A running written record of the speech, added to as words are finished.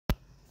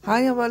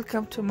Hi and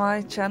welcome to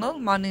my channel.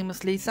 My name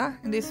is Lisa.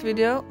 In this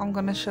video I'm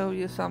gonna show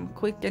you some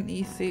quick and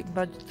easy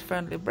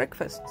budget-friendly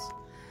breakfasts.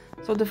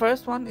 So the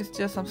first one is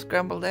just some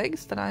scrambled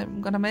eggs that I'm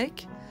gonna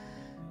make,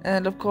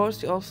 and of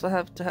course you also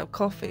have to have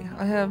coffee.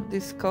 I have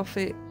this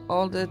coffee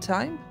all the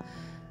time.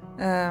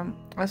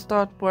 I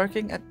start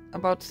working at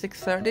about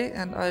 6:30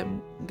 and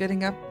I'm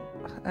getting up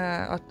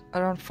at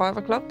around 5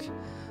 o'clock.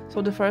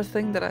 So the first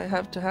thing that I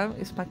have to have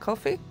is my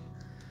coffee.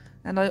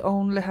 And I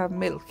only have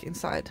milk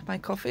inside my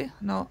coffee,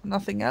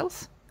 nothing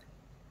else.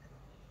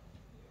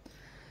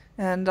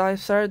 And I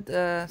served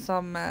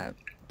some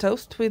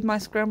toast with my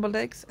scrambled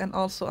eggs and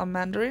also a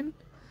mandarin.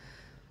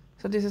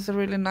 So this is a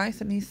really nice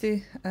and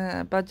easy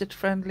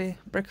budget-friendly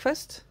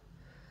breakfast.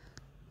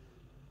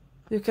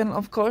 You can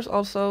of course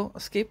also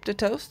skip the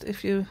toast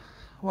if you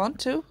want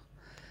to,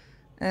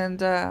 and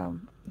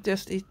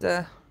just eat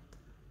the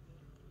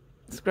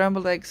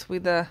scrambled eggs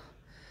with the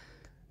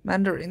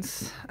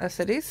mandarins as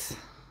it is.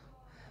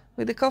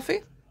 With the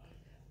coffee.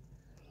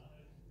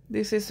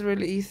 This is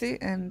really easy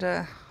and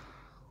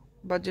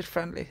budget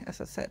friendly, as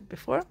I said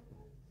before.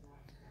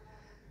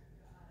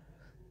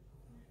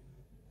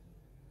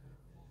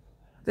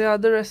 The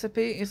other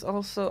recipe is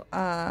also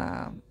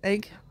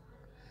egg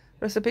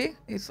recipe.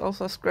 It's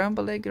also a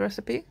scrambled egg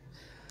recipe.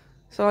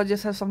 So I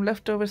just have some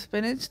leftover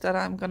spinach that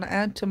I'm gonna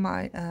add to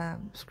my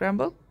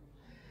scramble.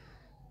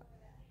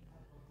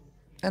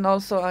 And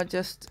also I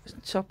just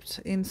chopped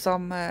in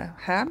some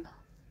ham.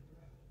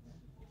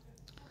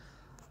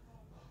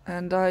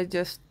 And I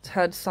just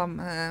had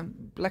some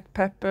black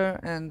pepper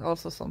and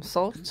also some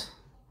salt.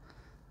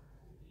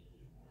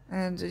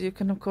 And you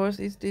can of course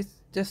eat this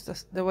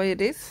just the way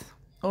it is,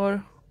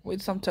 or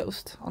with some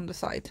toast on the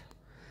side.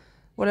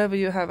 Whatever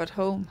you have at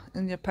home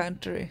in your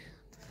pantry.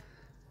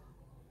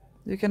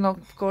 You can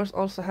of course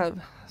also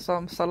have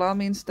some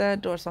salami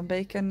instead, or some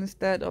bacon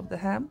instead of the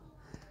ham.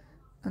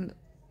 And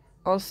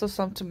also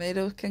some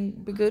tomatoes can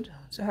be good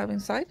to have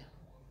inside.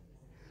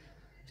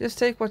 Just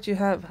take what you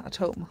have at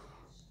home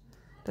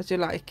that you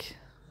like,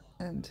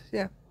 and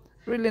yeah,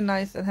 really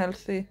nice and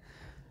healthy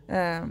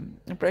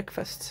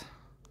breakfast.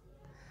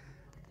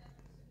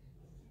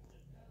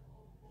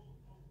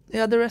 The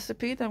other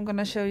recipe that I'm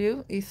gonna show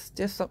you is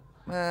just some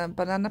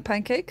banana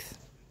pancakes.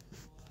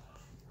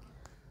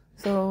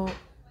 So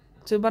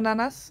 2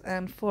 bananas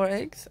and 4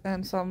 eggs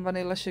and some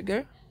vanilla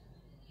sugar,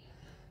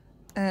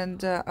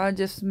 and I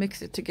just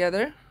mix it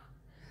together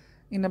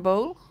in a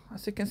bowl,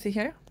 as you can see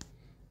here.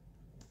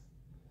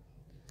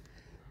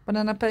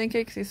 Banana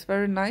pancakes is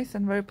very nice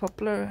and very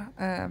popular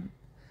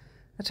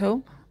at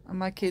home, and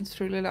my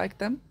kids really like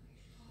them.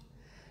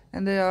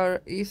 And they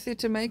are easy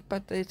to make,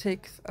 but they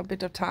take a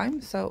bit of time,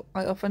 so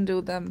I often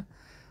do them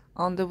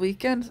on the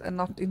weekends and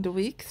not in the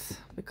weeks,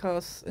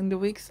 because in the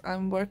weeks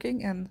I'm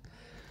working and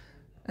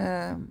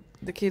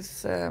the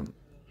kids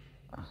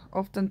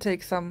often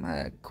take some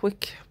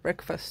quick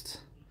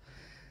breakfast.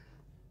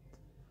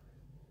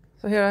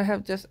 So here I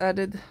have just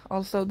added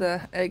also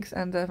the eggs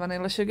and the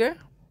vanilla sugar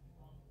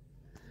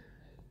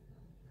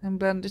and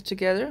blend it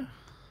together.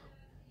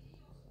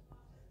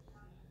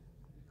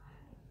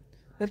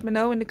 Let me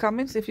know in the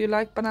comments if you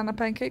like banana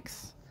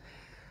pancakes.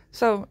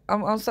 So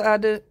I'm also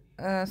added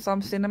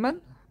some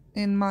cinnamon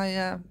in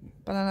my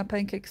banana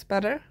pancakes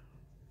batter.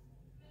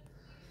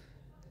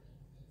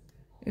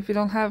 If you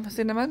don't have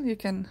cinnamon, you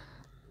can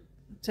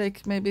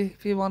take, maybe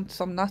if you want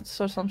some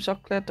nuts or some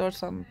chocolate or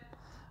some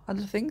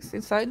other things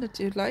inside that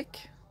you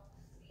like.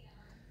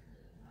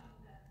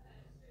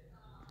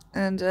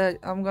 And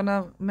I'm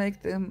gonna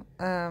make them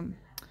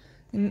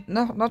in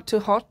not too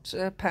hot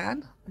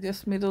pan,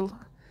 just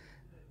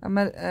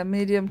a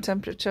medium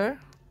temperature,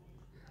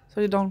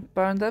 so you don't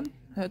burn them.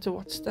 You have to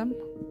watch them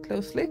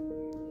closely.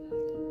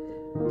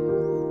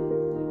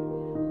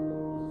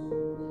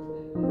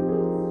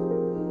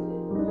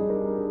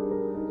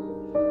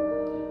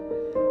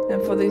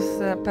 And for these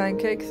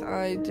pancakes,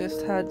 I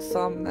just had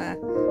some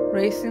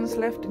raisins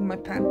left in my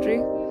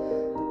pantry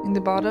in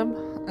the bottom.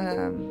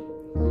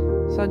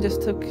 So I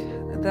just took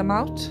them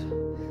out,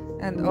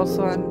 and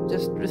also I'm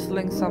just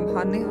drizzling some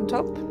honey on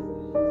top.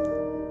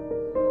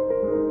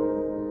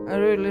 I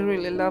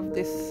really love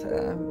this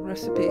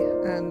recipe,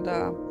 and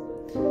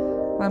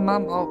my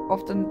mom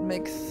often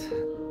makes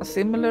a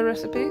similar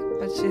recipe,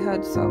 but she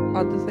had some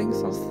other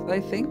things also, I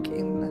think,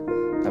 in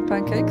her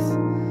pancakes.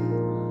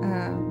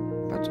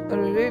 But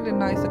a really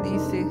nice and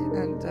easy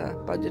and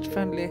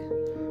budget-friendly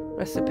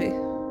recipe.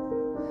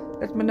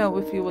 Let me know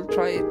if you will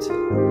try it.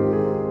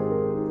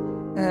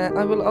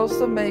 I will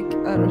also make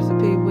a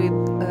recipe with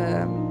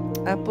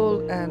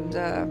apple and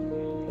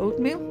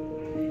oatmeal.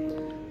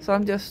 So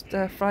I'm just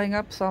frying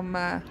up some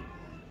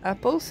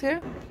apples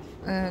here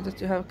that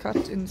you have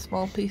cut in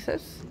small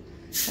pieces,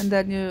 and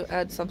then you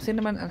add some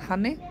cinnamon and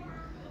honey.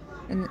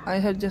 And I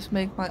have just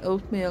made my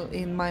oatmeal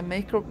in my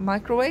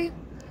microwave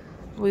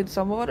with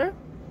some water.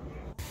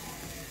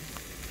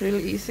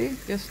 Really easy,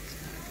 just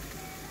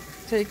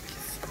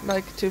takes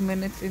like 2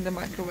 minutes in the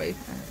microwave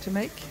to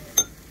make.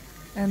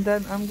 And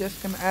then I'm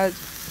just gonna add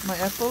my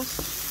apples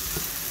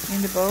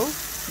in the bowl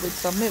with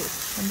some milk,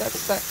 and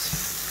that's that.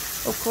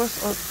 Of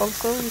course,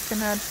 also you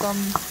can add some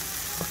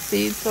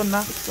seeds or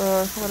nuts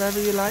or whatever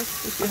you like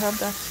if you have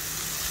that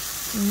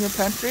in your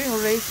pantry, or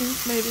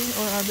raisins maybe,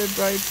 or other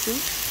dried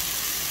fruits.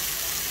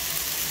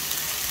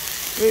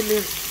 Really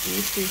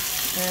easy,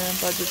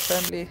 budget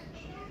friendly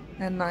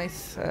and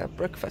nice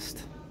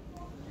breakfast.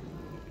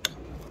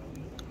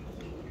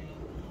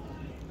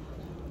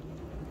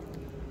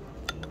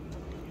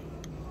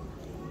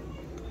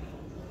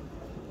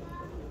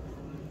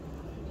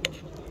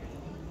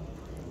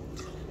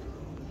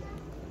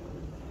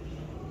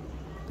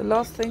 The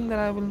last thing that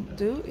I will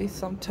do is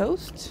some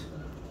toast.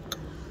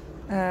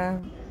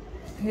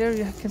 Here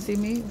you can see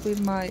me with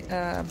my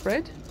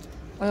bread.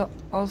 I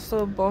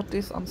also bought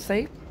this on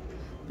sale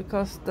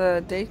because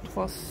the date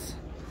was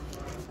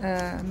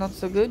not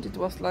so good. It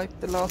was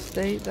like the last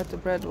day that the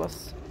bread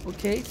was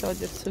okay, so I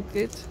just took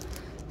it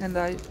and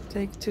I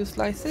take 2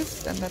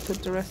 slices and I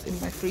put the rest in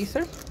my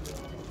freezer.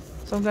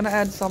 So I'm gonna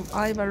add some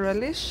Ivar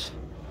relish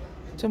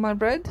to my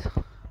bread.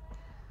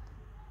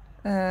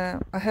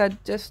 I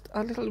had just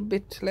a little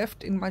bit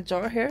left in my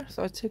jar here,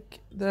 so I took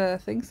the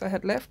things I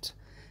had left,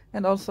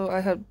 and also I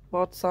had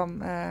bought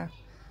some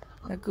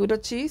Gouda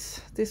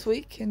cheese this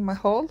week in my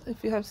haul,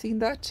 if you have seen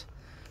that.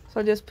 So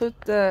I just put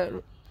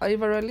the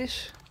Ivar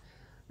relish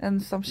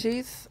and some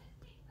cheese,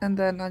 and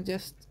then I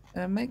just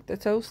make the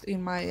toast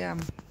in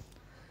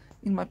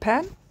my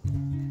pan.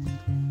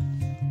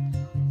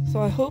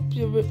 So I hope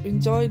you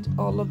enjoyed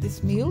all of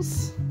these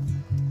meals,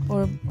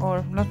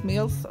 or not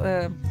meals,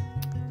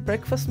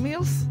 breakfast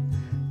meals,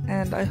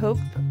 and I hope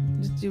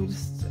that you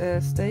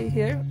stay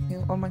here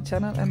on my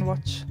channel and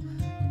watch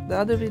the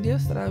other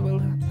videos that I will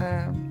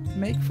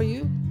make for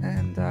you.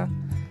 And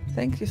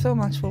thank you so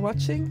much for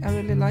watching. I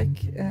really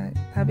like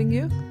having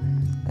you,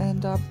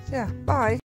 and yeah, bye.